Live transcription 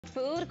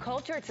food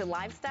culture to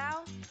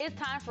lifestyle? It's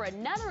time for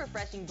another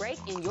refreshing break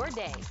in your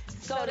day.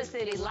 Soda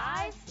City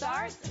Live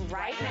starts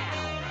right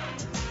now.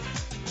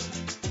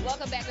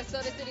 Welcome back to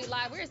Soda City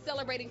Live. We're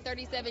celebrating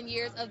 37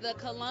 years of the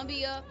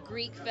Columbia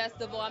Greek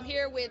Festival. I'm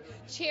here with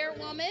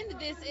Chairwoman.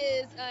 This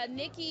is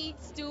Nikki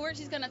Stewart.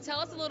 She's going to tell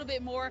us a little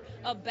bit more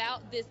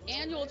about this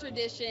annual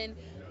tradition.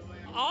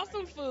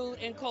 Awesome food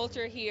and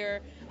culture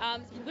here.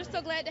 We're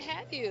so glad to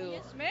have you.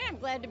 Yes, ma'am.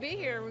 Glad to be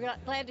here. We're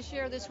glad to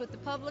share this with the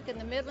public in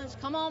the Midlands.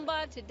 Come on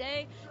by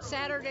today,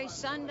 Saturday,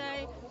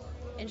 Sunday,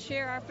 and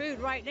share our food.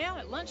 Right now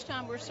at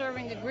lunchtime, we're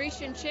serving the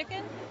Grecian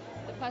chicken,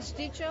 the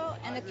pasticho,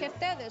 and the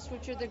keftedes,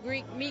 which are the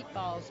Greek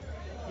meatballs.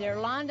 They're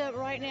lined up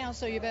right now,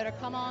 so you better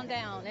come on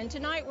down. And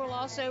tonight we'll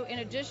also, in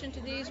addition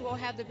to these, we'll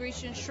have the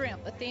Grecian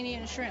shrimp,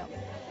 Athenian shrimp.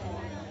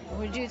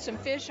 We do some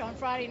fish on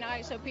Friday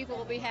night, so people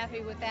will be happy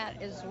with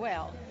that as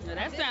well. Now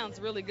that sounds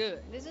really good.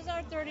 This is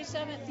our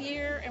 37th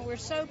year, and we're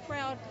so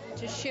proud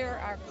to share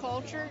our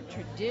culture,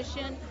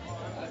 tradition.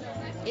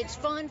 It's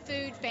fun,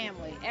 food,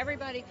 family.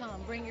 Everybody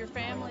come. Bring your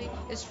family.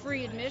 It's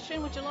free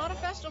admission, which a lot of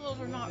festivals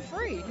are not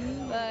free.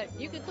 But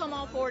you could come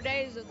all 4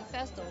 days of the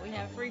festival. We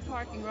have free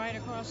parking right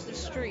across the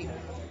street.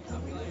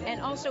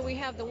 And also we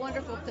have the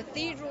wonderful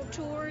cathedral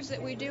tours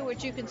that we do,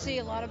 which you can see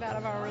a lot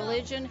about our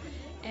religion.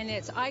 And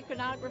it's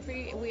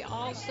iconography. We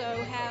also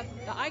have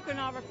the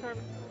iconographer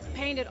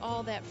painted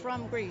all that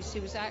from Greece. He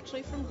was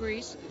actually from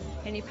Greece,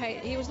 and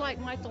he was like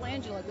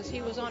Michelangelo because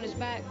he was on his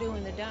back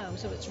doing the dome.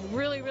 So it's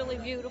really, really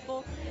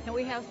beautiful. And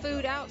we have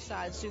food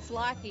outside: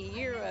 souvlaki,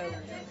 gyro,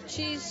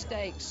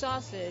 cheesesteak,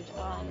 sausage,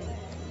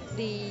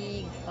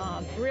 the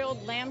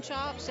grilled lamb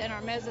chops, and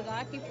our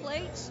mezadaki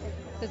plates.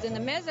 Because in the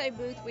meze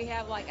booth we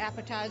have like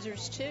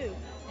appetizers too,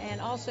 and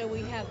also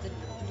we have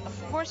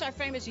of course, our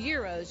famous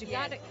gyros.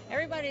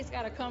 Everybody's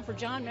got to come for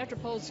John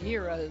Metropole's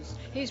gyros.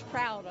 He's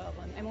proud of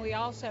them. And we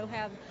also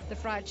have the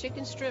fried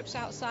chicken strips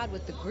outside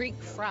with the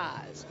Greek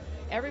fries.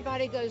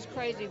 Everybody goes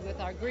crazy with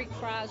our Greek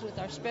fries with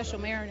our special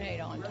marinade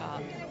on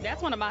top.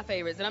 That's one of my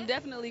favorites, and I'm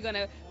definitely going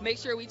to make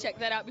sure we check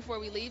that out before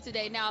we leave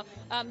today. Now,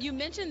 you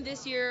mentioned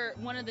this year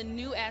one of the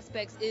new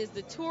aspects is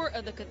the tour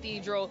of the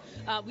cathedral.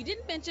 We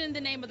didn't mention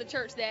the name of the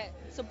church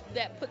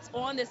that puts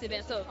on this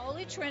event. So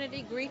Holy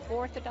Trinity Greek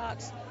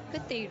Orthodox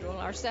Cathedral,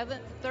 our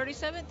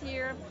 37th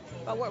year.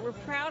 But what we're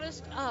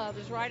proudest of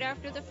is right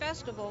after the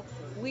festival,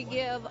 we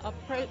give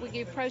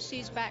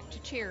proceeds back to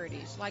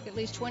charities. Like at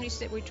least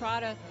 26. We try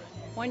to.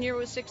 One year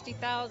was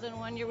 60,000,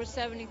 one year was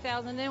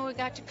 70,000. Then we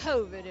got to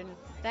COVID, and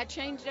that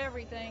changed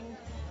everything.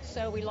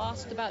 So we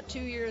lost about 2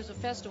 years of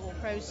festival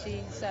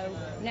proceeds. So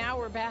now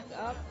we're back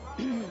up.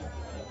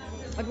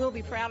 And we'll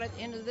be proud at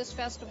the end of this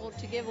festival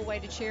to give away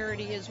to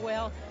charity as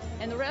well.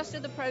 And the rest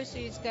of the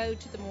proceeds go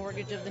to the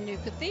mortgage of the new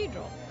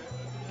cathedral.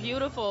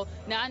 Beautiful.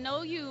 Now, I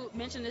know you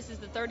mentioned this is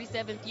the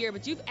 37th year,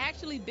 but you've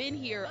actually been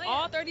here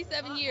all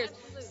 37 years.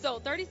 Absolutely. So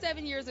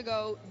 37 years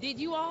ago, did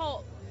you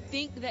all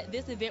think that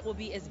this event will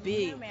be as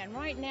big? No, man.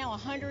 Right now,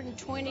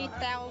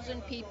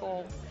 120,000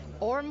 people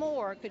or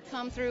more could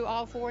come through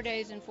all 4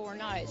 days and 4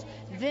 nights.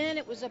 Then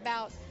it was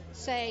about,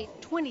 say,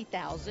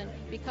 20,000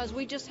 because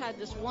we just had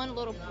this one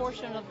little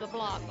portion of the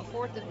block, a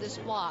fourth of this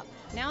block.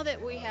 Now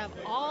that we have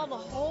the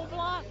whole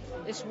block,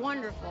 it's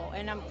wonderful.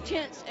 And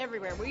tents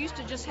everywhere. We used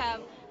to just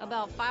have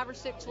about 5 or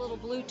 6 little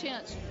blue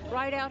tents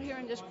right out here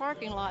in this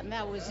parking lot, and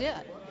that was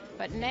it.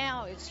 But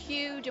now it's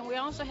huge, and we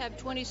also have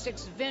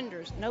 26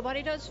 vendors.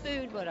 Nobody does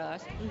food but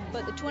us,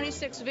 but the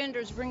 26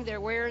 vendors bring their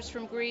wares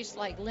from Greece,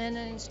 like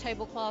linens,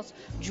 tablecloths,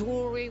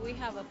 jewelry. We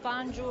have a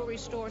fine jewelry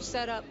store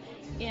set up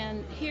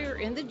here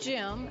in the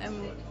gym,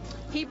 and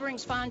he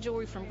brings fine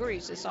jewelry from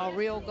Greece. It's all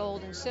real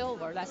gold and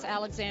silver. That's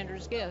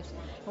Alexander's Gifts.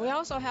 And we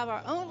also have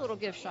our own little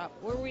gift shop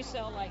where we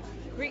sell like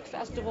Greek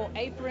festival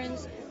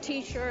aprons,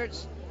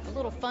 T-shirts,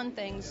 little fun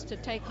things to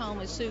take home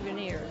as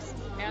souvenirs.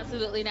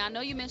 Absolutely. Now, I know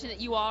you mentioned that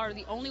you all are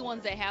the only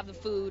ones that have the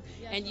food,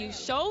 and you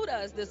showed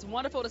us this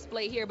wonderful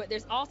display here, but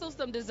there's also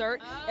some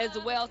dessert as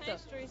well.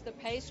 The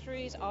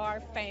pastries are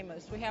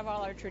famous. We have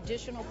all our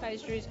traditional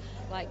pastries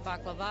like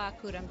baklava,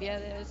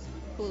 kourambiades,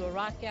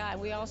 koulourakia, and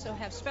we also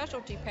have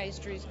specialty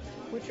pastries,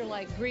 which are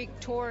like Greek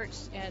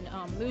torts and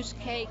mousse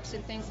cakes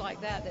and things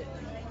like that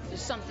is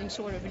something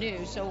sort of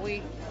new. So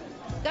we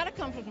got to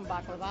come from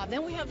baklava.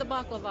 Then we have the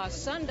baklava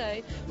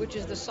sundae, which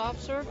is the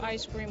soft serve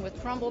ice cream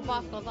with crumbled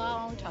baklava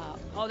on top.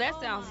 Oh, that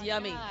sounds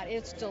yummy. God,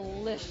 it's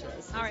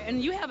delicious. All right,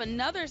 and you have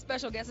another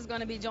special guest who's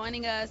going to be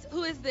joining us.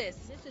 Who is this?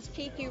 This is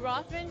Kiki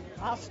Rothman.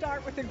 I'll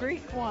start with the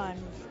Greek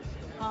ones.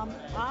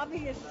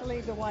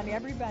 Obviously, the one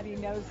everybody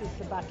knows is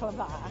the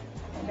baklava,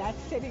 and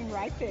that's sitting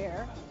right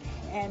there.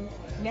 And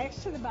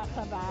next to the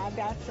baklava,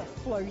 that's a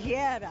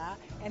floriera,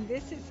 and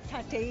this is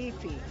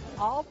kataifi.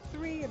 All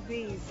three of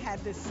these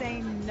have the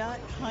same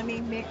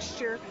nut-honey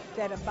mixture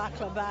that a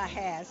baklava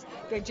has.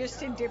 They're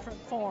just in different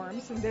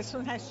forms, and this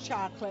one has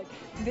chocolate.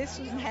 This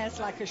one has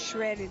like a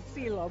shredded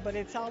phyllo, but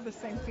it's all the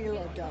same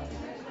phyllo dough.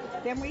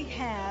 Then we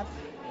have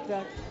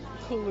the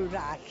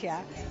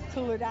kuluraka.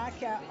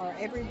 Kuluraka are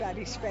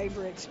everybody's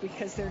favorites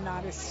because they're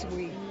not as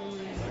sweet.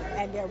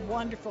 And they're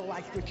wonderful,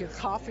 like with your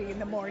coffee in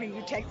the morning,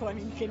 you take one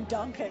and you can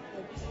dunk it.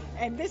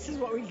 And this is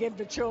what we give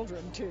the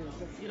children too.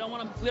 We don't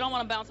want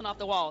them bouncing off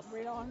the walls.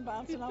 We don't want them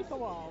bouncing off the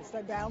walls.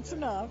 They bounce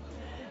enough.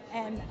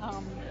 And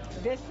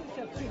this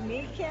is a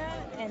pinica,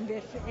 and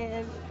this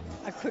is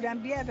a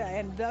curambiera,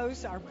 and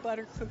those are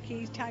butter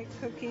cookie type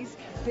cookies.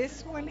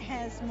 This one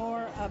has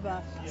more of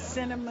a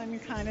cinnamon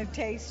kind of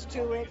taste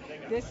to it.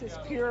 This is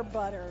pure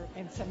butter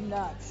and some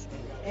nuts.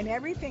 And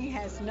everything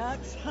has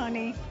nuts,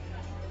 honey,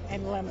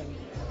 and lemon.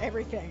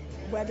 Everything.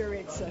 Whether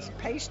it's a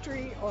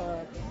pastry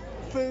or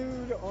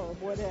food or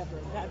whatever.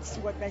 That's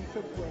what they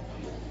cook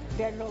with.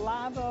 Their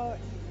lavo,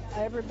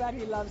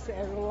 everybody loves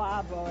their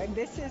lavo. And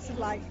this is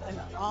like an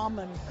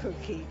almond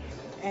cookie.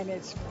 And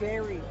it's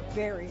very,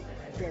 very,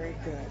 very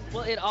good.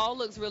 Well, it all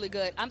looks really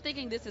good. I'm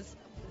thinking this is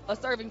a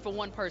serving for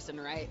one person,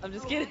 right? I'm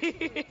just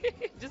kidding.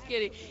 Just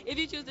kidding. If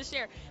you choose to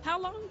share, how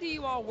long do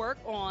you all work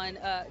on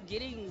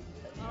getting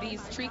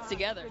these treats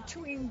together?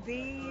 Between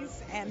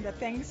these and the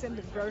things in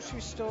the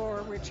grocery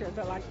store, which are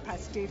the like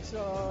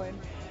pastizo and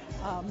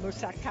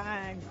moussaka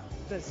and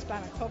the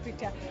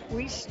spanakopita,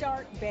 we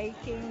start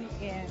baking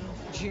in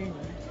June.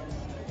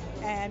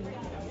 And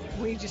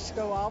we just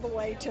go all the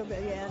way till the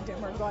end,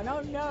 and we're going,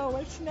 oh no,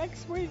 it's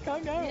next week. Oh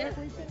no, Yeah. if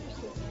we finish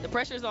it. The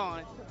pressure's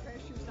on. The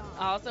pressure's on.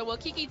 Also, well,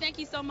 Kiki, thank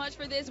you so much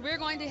for this. We're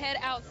going to head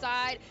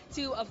outside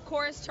to, of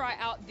course, try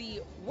out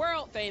the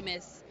world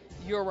famous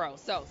Euro.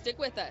 So stick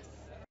with us.